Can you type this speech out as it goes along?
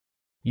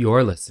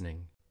You're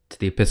listening to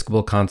the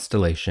Episcopal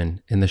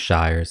Constellation in the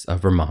Shires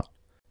of Vermont.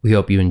 We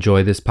hope you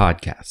enjoy this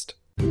podcast.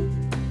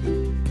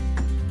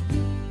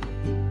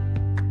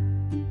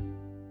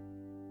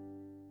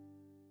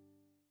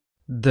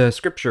 The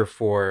scripture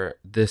for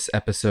this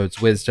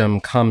episode's wisdom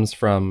comes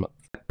from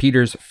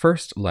Peter's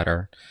first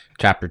letter,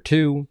 chapter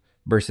 2,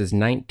 verses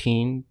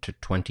 19 to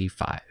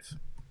 25.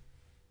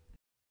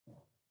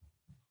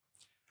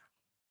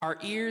 Our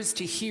ears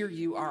to hear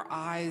you, our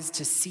eyes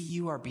to see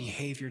you, our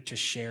behavior to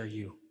share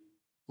you.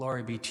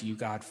 Glory be to you,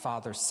 God,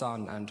 Father,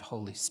 Son, and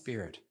Holy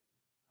Spirit.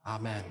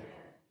 Amen.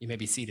 You may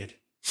be seated.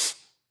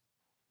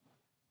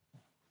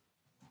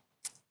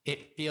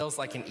 It feels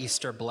like an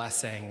Easter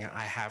blessing.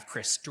 I have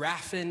Chris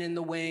Draffin in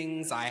the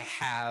wings. I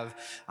have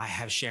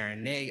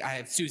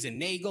Susan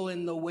Nagel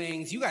in the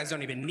wings. You guys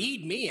don't even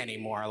need me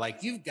anymore.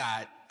 Like, you've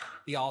got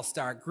the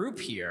all-star group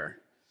here.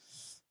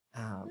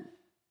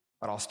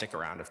 But I'll stick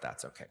around if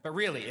that's okay. But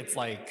really, it's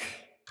like,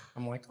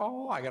 I'm like,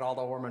 oh, I get all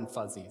the warm and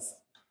fuzzies.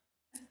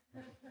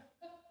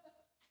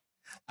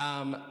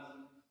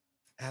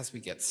 As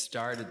we get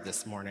started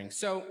this morning.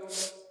 So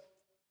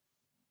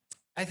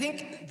I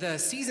think the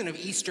season of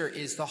Easter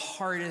is the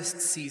hardest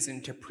season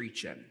to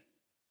preach in.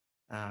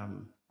 I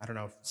don't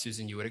know if,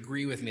 Susan, you would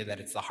agree with me that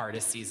it's the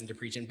hardest season to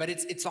preach in, but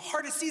it's the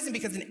hardest season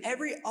because in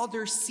every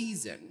other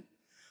season,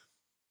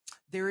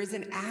 there is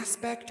an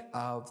aspect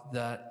of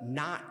the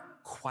not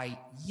quite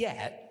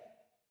yet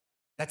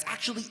that's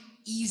actually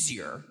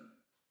easier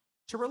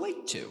to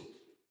relate to.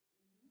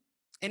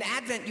 In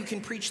Advent, you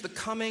can preach the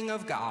coming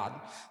of God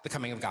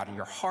in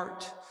your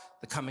heart,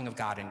 the coming of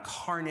God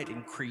incarnate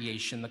in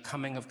creation, the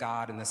coming of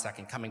God in the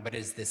second coming, but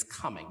is this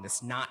coming,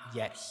 this not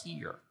yet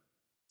here?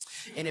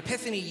 In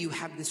Epiphany, you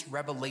have this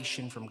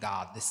revelation from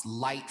God, this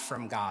light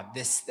from God,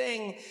 this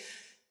thing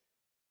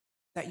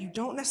that you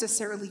don't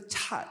necessarily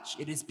touch.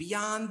 It is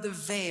beyond the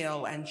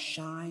veil and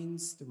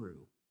shines through.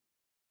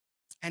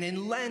 And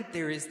in Lent,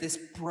 there is this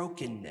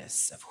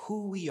brokenness of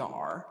who we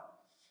are,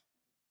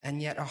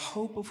 and yet a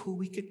hope of who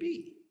we could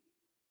be.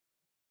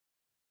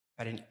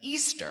 But in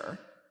Easter,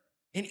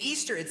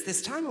 it's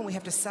this time when we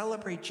have to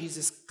celebrate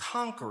Jesus'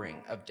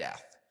 conquering of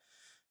death,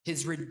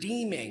 his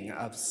redeeming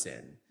of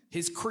sin,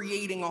 his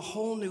creating a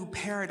whole new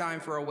paradigm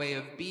for a way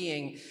of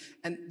being.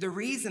 And the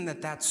reason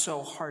that that's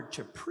so hard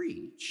to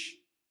preach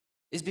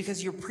is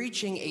because you're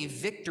preaching a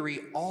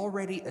victory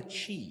already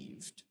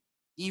achieved,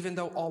 even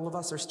though all of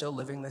us are still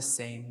living the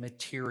same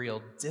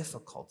material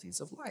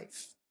difficulties of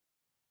life.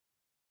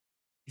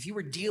 If you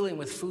were dealing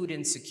with food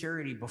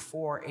insecurity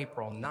before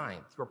April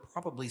 9th, you're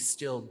probably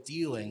still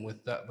dealing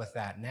with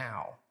that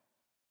now.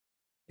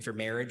 If your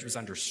marriage was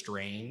under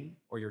strain,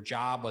 or your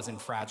job was in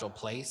fragile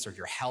place, or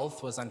your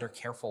health was under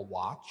careful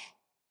watch,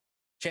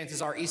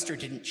 chances are Easter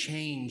didn't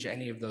change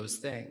any of those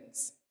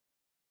things.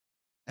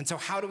 And so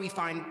how do we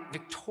find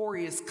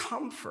victorious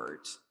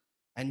comfort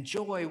and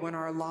joy when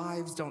our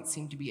lives don't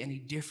seem to be any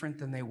different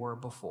than they were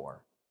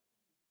before?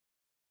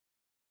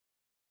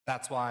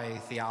 That's why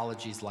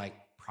theologies like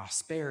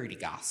prosperity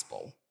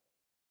gospel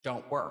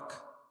don't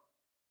work.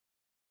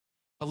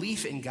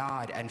 Belief in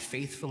God and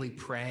faithfully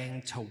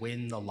praying to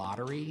win the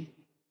lottery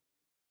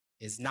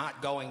is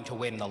not going to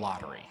win the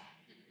lottery.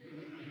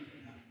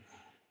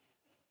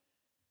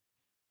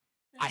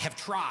 I have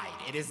tried.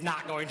 It is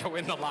not going to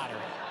win the lottery.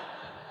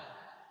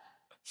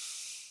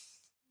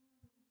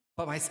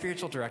 But my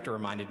spiritual director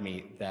reminded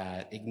me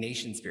that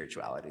Ignatian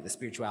spirituality, the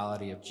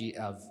spirituality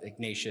of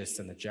Ignatius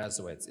and the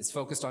Jesuits, is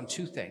focused on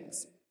two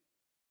things: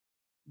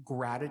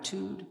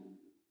 gratitude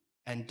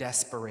and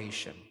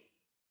desperation.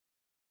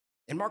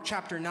 In Mark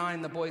chapter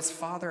 9, the boy's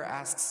father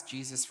asks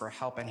Jesus for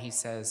help, and he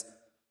says,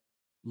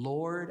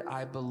 "Lord,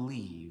 I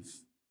believe,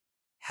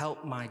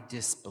 help my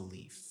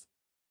disbelief."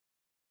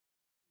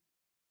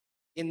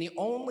 In the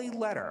only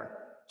letter,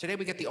 today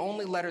we get the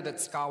only letter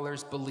that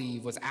scholars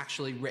believe was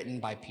actually written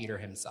by Peter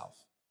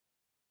himself.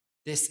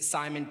 This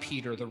Simon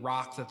Peter, the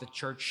rock that the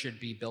church should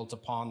be built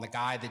upon, the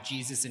guy that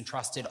Jesus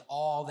entrusted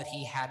all that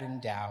he had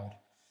endowed.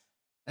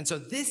 And so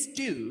this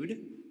dude,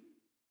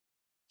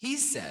 he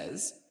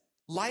says,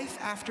 life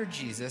after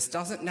Jesus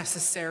doesn't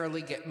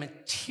necessarily get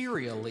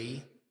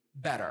materially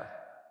better,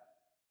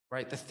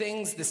 right?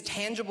 These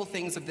tangible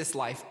things of this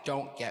life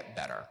don't get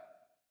better.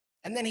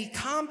 And then he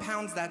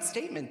compounds that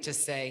statement to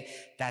say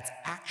that's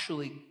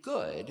actually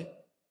good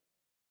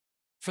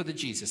for the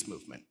Jesus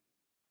movement.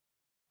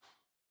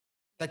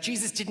 That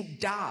Jesus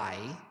didn't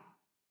die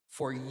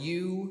for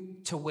you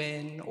to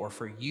win, or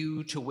for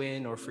you to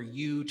win, or for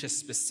you to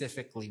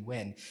specifically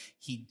win.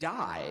 He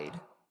died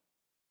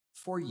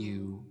for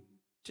you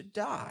to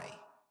die.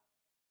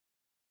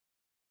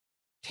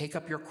 Take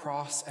up your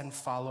cross and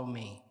follow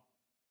me,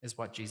 is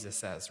what Jesus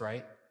says,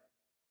 right?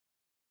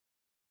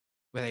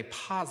 With a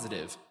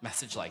positive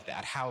message like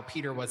that, how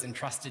Peter was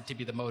entrusted to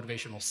be the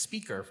motivational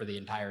speaker for the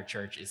entire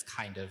church is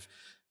kind of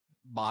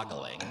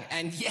boggling.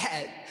 And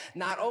yet,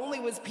 not only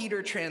was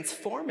Peter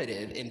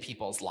transformative in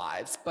people's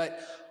lives,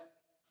 but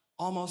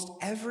almost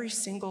every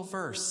single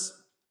verse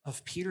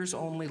of Peter's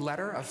only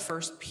letter, of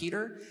 1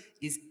 Peter,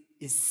 is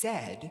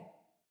said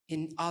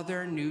in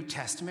other New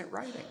Testament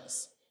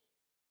writings.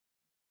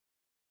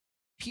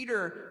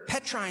 Peter,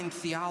 Petrine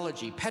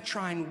theology,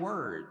 Petrine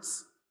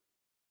words.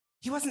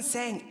 He wasn't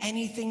saying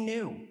anything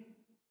new.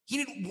 He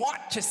didn't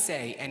want to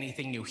say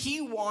anything new.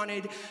 He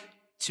wanted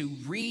to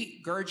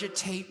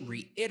regurgitate,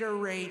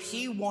 reiterate.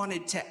 He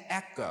wanted to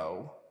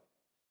echo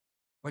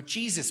what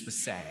Jesus was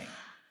saying.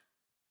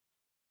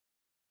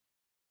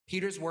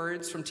 Peter's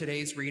words from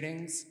today's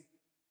readings,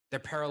 they're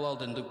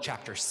paralleled in Luke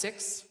chapter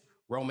 6,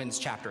 Romans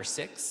chapter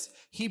 6,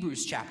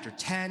 Hebrews chapter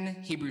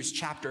 10, Hebrews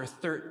chapter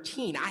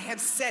 13. I have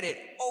said it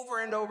over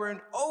and over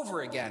and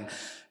over again.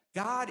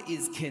 God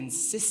is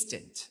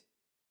consistent.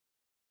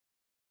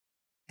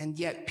 And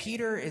yet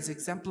Peter is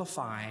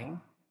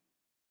exemplifying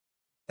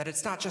that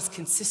it's not just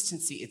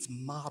consistency, it's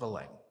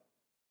modeling.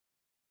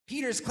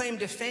 Peter's claim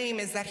to fame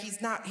is that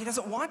he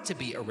doesn't want to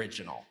be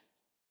original.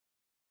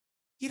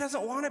 He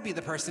doesn't want to be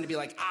the person to be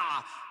like,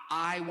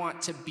 I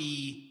want to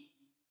be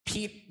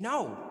Pete.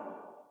 No.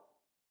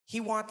 He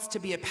wants to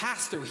be a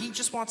pass-through. He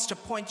just wants to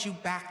point you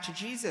back to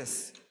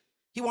Jesus.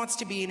 He wants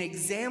to be an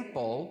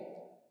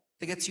example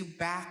that gets you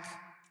back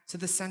to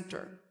the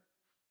center.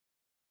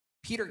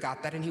 Peter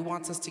got that, and he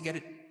wants us to get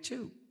it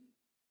too.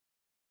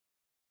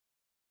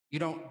 You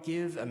don't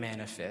give a man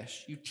a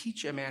fish. You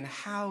teach a man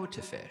how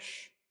to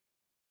fish.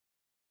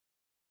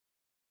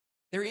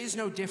 There is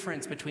no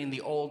difference between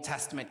the Old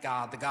Testament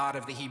God, the God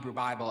of the Hebrew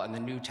Bible, and the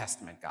New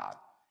Testament God.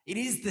 It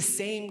is the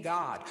same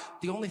God.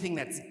 The only thing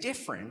that's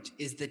different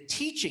is the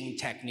teaching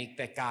technique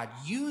that God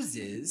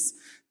uses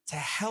to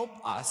help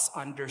us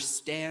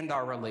understand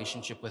our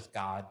relationship with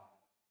God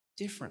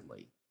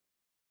differently.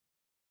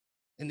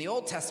 In the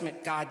Old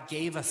Testament, God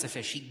gave us a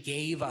fish. He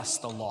gave us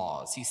the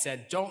laws. He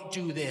said, don't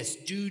do this,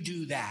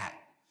 do that.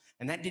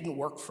 And that didn't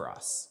work for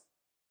us.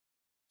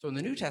 So in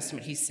the New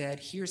Testament, he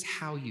said, here's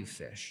how you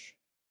fish.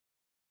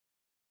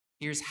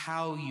 Here's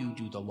how you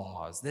do the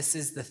laws. This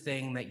is the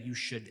thing that you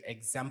should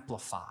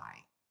exemplify.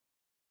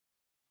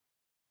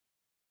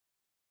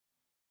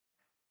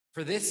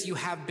 For this you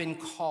have been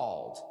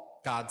called,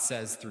 God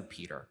says through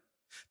Peter,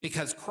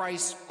 because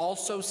Christ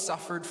also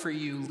suffered for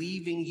you,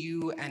 leaving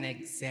you an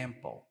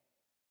example,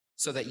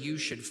 so that you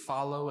should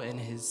follow in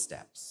his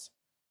steps.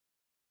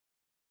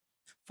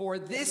 For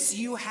this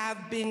you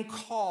have been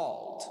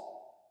called,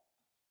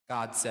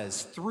 God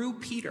says through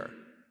Peter,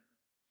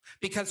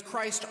 because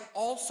Christ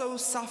also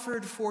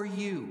suffered for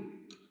you,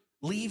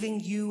 leaving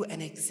you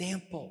an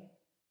example,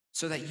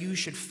 so that you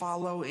should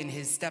follow in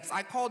his steps.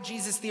 I call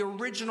Jesus the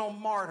original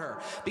martyr,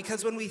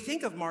 because when we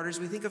think of martyrs,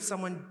 we think of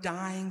someone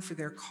dying for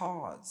their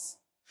cause,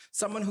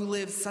 someone who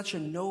lives such a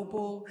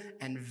noble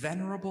and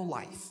venerable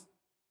life,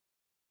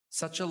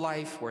 such a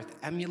life worth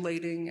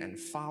emulating and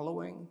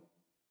following,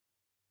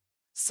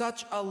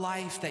 such a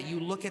life that you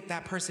look at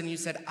that person and you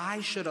said,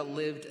 I should have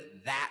lived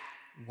that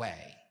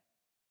way.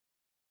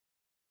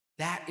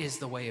 That is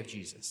the way of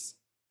Jesus.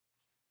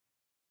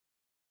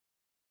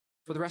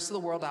 For the rest of the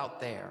world out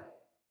there,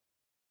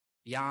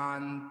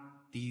 beyond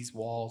these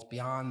walls,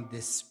 beyond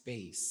this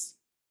space,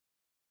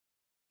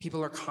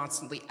 people are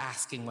constantly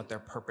asking what their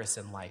purpose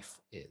in life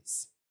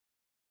is.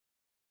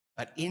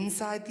 But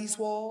inside these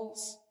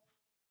walls,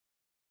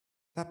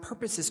 that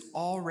purpose is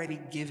already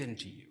given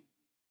to you.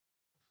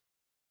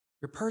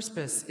 Your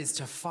purpose is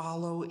to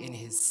follow in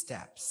his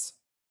steps.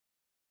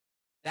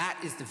 That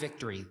is the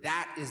victory.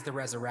 That is the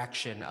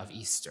resurrection of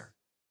Easter.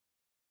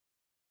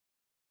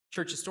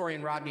 Church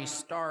historian Rodney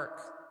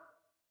Stark,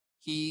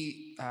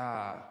 he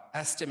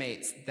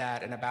estimates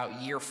that in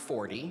about year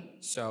 40,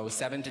 so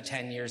 7 to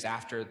 10 years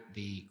after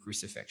the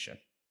crucifixion,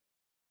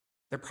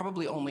 there are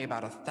probably only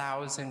about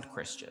 1,000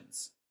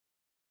 Christians.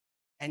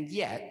 And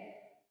yet,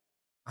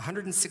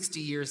 160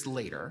 years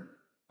later,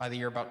 by the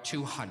year about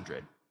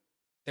 200,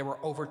 there were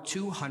over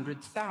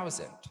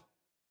 200,000.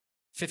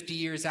 50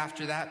 years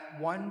after that,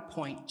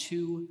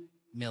 1.2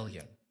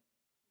 million.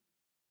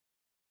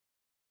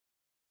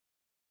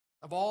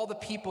 Of all the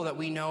people that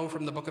we know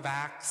from the book of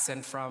Acts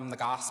and from the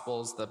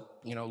Gospels,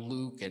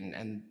 Luke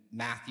and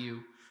Matthew,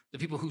 the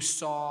people who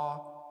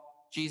saw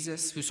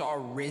Jesus, who saw a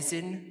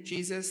risen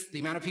Jesus, the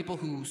amount of people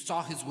who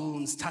saw his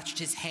wounds, touched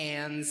his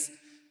hands,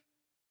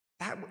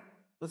 that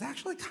was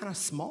actually kind of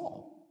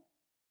small.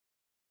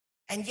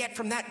 And yet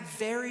from that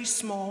very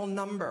small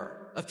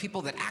number of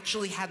people that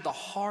actually had the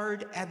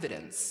hard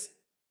evidence,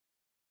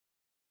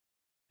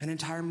 an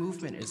entire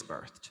movement is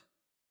birthed.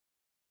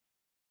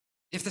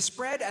 If the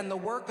spread and the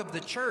work of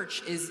the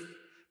church is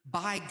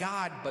by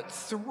God, but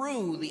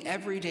through the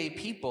everyday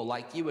people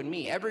like you and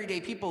me, everyday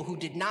people who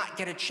did not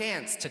get a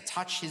chance to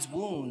touch his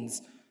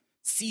wounds,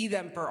 see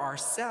them for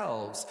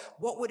ourselves,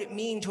 what would it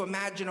mean to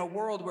imagine a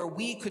world where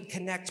we could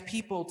connect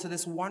people to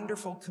this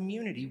wonderful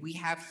community we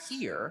have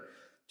here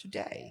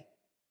today?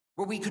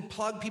 Where we could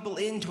plug people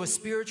into a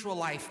spiritual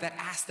life that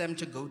asks them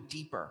to go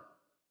deeper.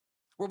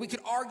 Where we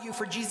could argue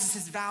for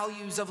Jesus'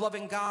 values of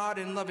loving God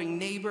and loving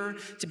neighbor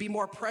to be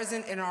more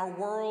present in our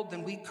world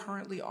than we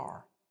currently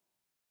are.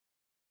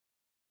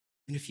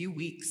 In a few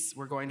weeks,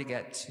 we're going to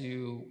get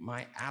to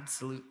my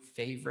absolute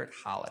favorite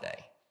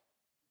holiday,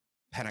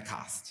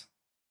 Pentecost.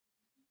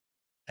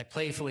 I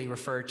playfully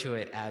refer to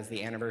it as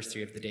the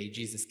anniversary of the day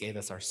Jesus gave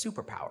us our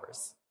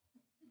superpowers.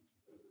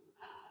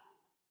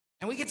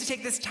 And we get to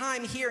take this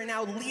time here and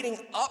now leading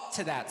up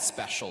to that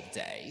special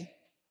day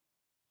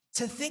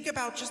to think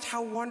about just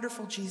how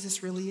wonderful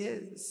Jesus really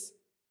is.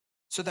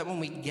 So that when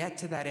we get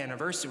to that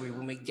anniversary,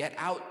 when we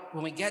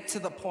get to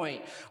the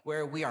point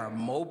where we are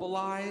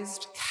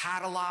mobilized,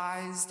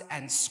 catalyzed,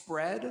 and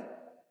spread,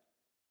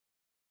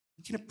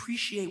 we can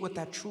appreciate what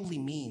that truly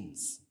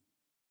means.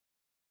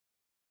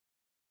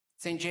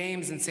 St.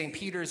 James and St.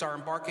 Peter's are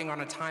embarking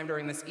on a time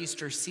during this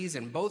Easter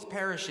season, both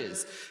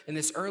parishes in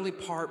this early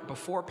part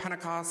before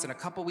Pentecost and a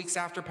couple weeks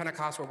after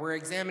Pentecost, where we're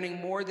examining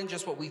more than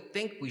just what we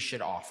think we should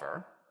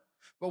offer,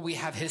 what we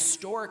have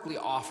historically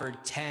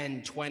offered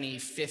 10, 20,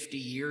 50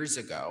 years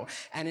ago,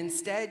 and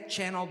instead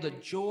channel the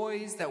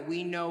joys that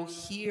we know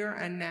here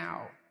and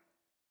now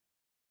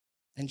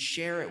and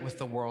share it with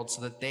the world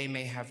so that they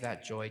may have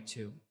that joy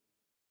too.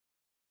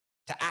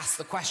 To ask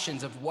the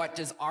questions of what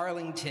does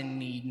Arlington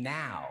need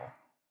now?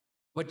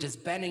 What does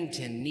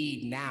Bennington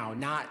need now?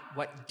 Not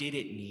what did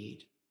it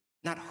need?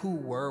 Not who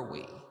were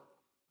we?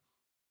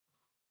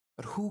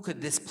 But who could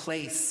this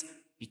place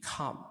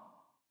become?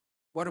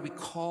 What are we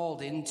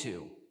called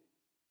into?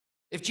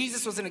 If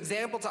Jesus was an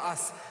example to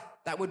us,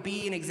 that would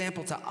be an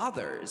example to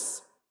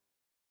others.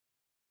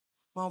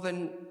 Well,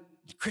 then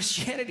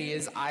Christianity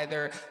is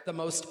either the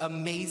most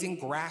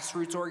amazing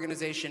grassroots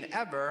organization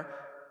ever,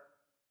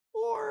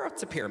 or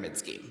it's a pyramid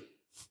scheme.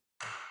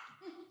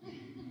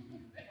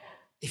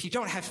 If you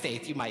don't have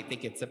faith, you might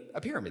think it's a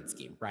pyramid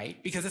scheme, right?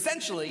 Because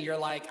essentially you're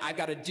like, I've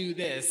got to do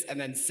this and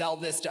then sell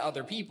this to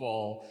other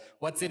people.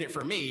 What's in it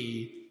for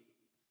me?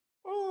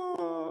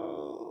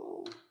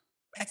 Oh.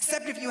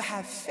 Except if you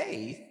have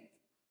faith,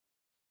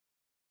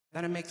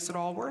 then it makes it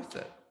all worth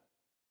it.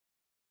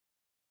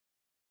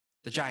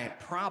 The giant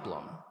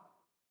problem,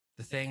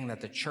 the thing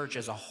that the church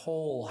as a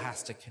whole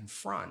has to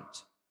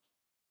confront,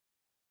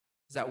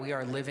 is that we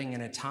are living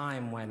in a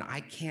time when I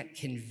can't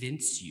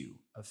convince you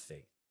of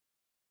faith.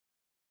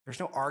 There's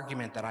no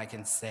argument that I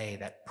can say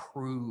that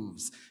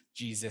proves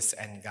Jesus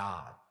and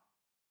God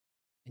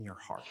in your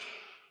heart.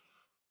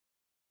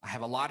 I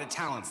have a lot of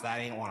talents, that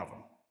ain't one of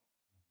them.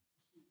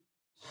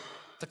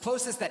 The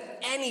closest that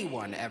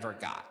anyone ever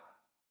got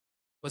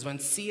was when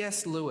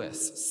C.S.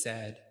 Lewis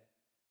said,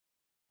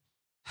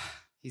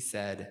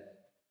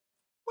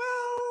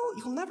 well,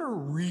 you'll never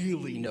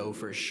really know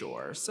for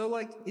sure. So,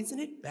 isn't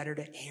it better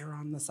to err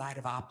on the side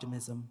of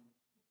optimism?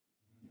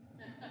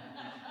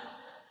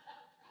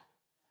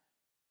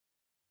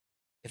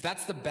 If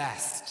that's the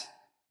best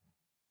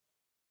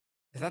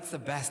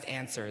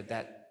answer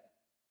that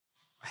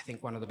I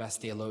think one of the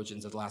best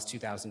theologians of the last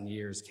 2,000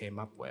 years came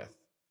up with,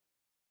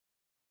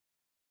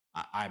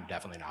 I'm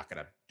definitely not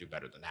going to do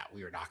better than that.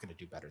 We are not going to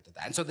do better than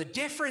that. And so the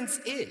difference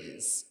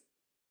is,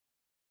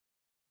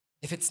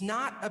 if it's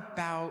not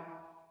about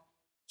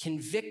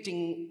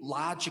convicting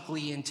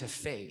logically into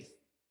faith,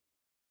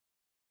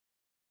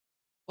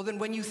 well, then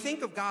when you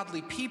think of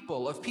godly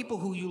people, of people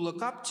who you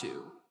look up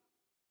to,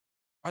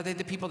 are they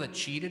the people that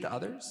cheated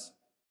others?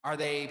 Are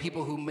they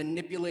people who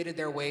manipulated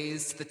their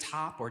ways to the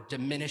top or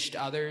diminished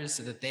others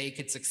so that they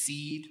could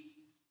succeed?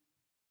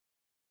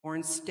 Or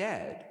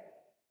instead,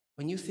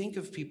 when you think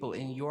of people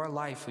in your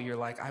life who you're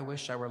like, I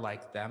wish I were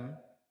like them,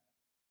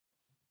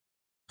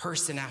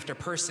 person after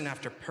person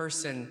after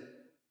person,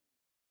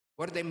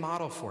 what did they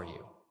model for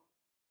you?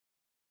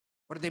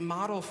 What did they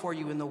model for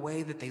you in the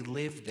way that they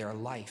lived their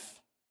life?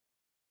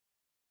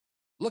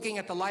 Looking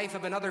at the life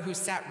of another who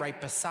sat right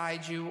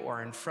beside you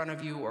or in front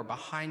of you or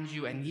behind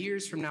you, and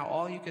years from now,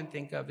 all you can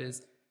think of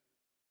is,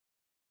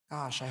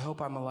 gosh, I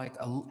hope I'm like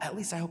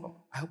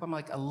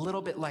a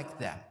little bit like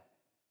them,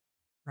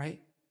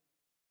 right?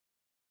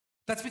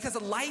 That's because a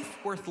life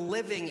worth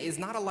living is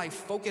not a life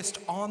focused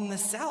on the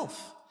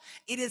self.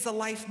 It is a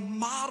life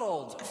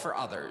modeled for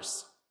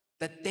others,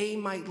 that they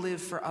might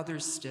live for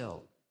others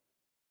still.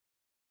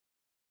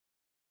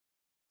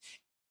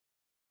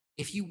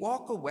 If you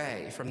walk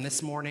away from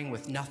this morning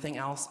with nothing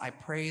else, I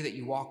pray that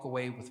you walk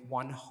away with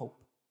one hope,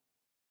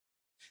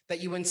 that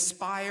you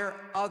inspire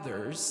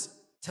others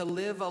to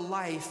live a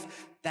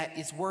life that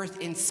is worth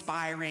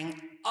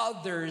inspiring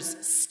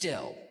others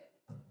still.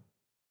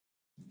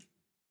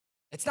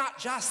 It's not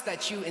just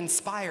that you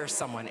inspire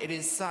someone,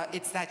 it's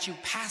that you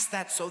pass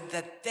that so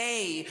that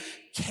they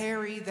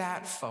carry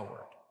that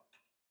forward.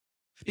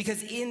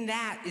 Because in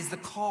that is the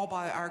call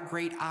by our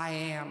great I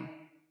Am.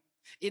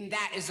 In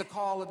that is the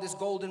call of this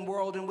golden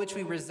world in which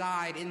we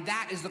reside. In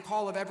that is the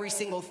call of every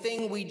single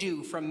thing we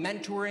do, from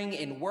mentoring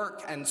in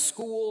work and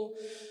school,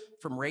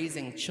 from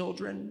raising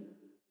children,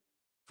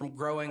 from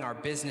growing our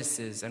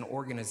businesses and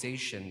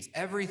organizations.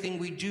 Everything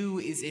we do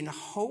is in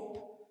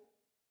hope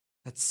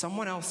that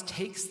someone else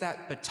takes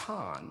that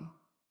baton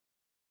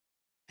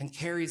and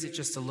carries it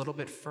just a little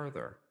bit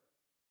further,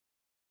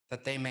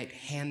 that they might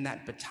hand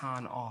that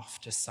baton off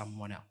to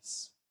someone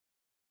else.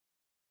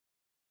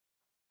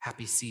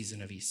 Happy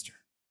season of Easter.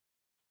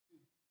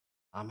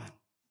 Amen.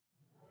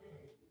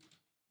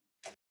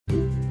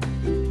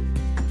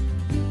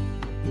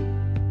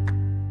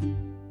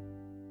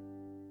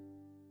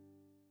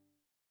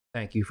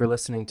 Thank you for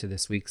listening to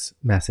this week's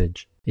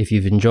message. If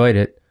you've enjoyed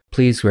it,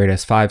 please rate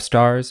us 5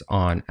 stars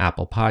on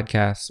Apple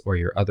Podcasts or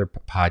your other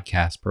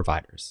podcast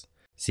providers.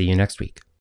 See you next week.